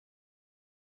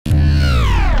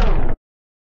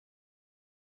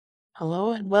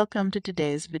Hello and welcome to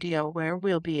today's video where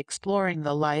we'll be exploring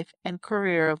the life and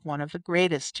career of one of the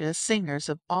greatest jazz singers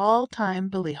of all time,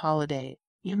 Billie Holiday.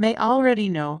 You may already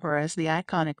know her as the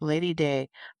iconic Lady Day,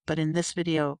 but in this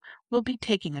video we'll be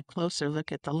taking a closer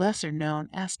look at the lesser-known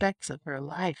aspects of her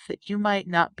life that you might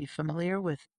not be familiar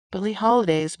with. Billie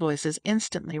Holiday's voice is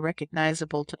instantly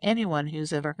recognizable to anyone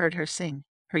who's ever heard her sing.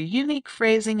 Her unique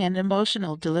phrasing and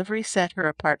emotional delivery set her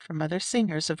apart from other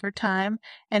singers of her time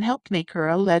and helped make her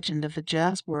a legend of the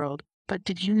jazz world. But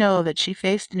did you know that she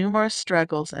faced numerous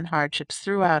struggles and hardships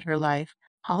throughout her life?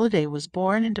 Holiday was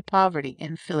born into poverty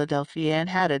in Philadelphia and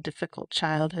had a difficult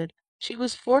childhood. She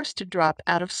was forced to drop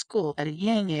out of school at a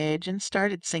young age and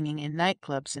started singing in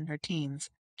nightclubs in her teens.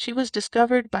 She was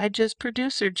discovered by jazz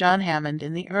producer John Hammond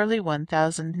in the early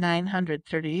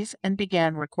 1930s and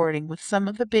began recording with some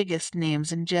of the biggest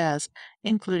names in jazz,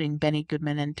 including Benny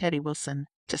Goodman and Teddy Wilson.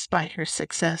 Despite her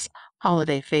success,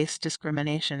 Holiday faced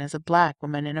discrimination as a black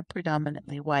woman in a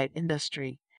predominantly white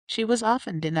industry. She was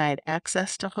often denied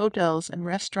access to hotels and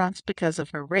restaurants because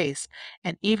of her race,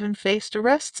 and even faced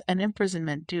arrests and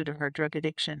imprisonment due to her drug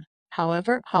addiction.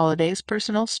 However, Holiday's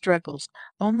personal struggles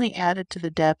only added to the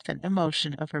depth and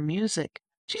emotion of her music.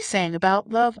 She sang about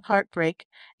love, heartbreak,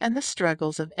 and the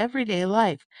struggles of everyday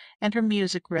life, and her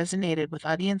music resonated with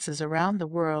audiences around the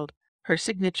world. Her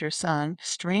signature song,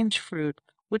 Strange Fruit,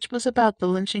 which was about the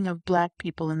lynching of black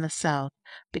people in the South,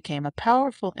 became a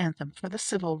powerful anthem for the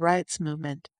civil rights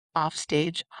movement.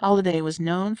 Offstage, Holiday was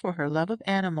known for her love of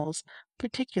animals,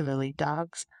 particularly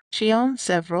dogs. She owned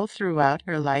several throughout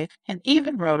her life and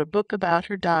even wrote a book about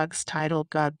her dogs titled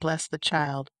God Bless the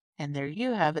Child. And there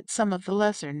you have it, some of the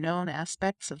lesser-known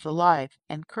aspects of the life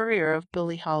and career of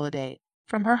Billie Holiday.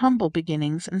 From her humble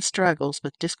beginnings and struggles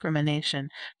with discrimination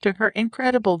to her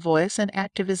incredible voice and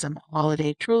activism,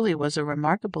 Holiday truly was a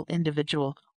remarkable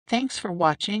individual. Thanks for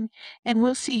watching, and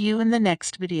we'll see you in the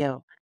next video.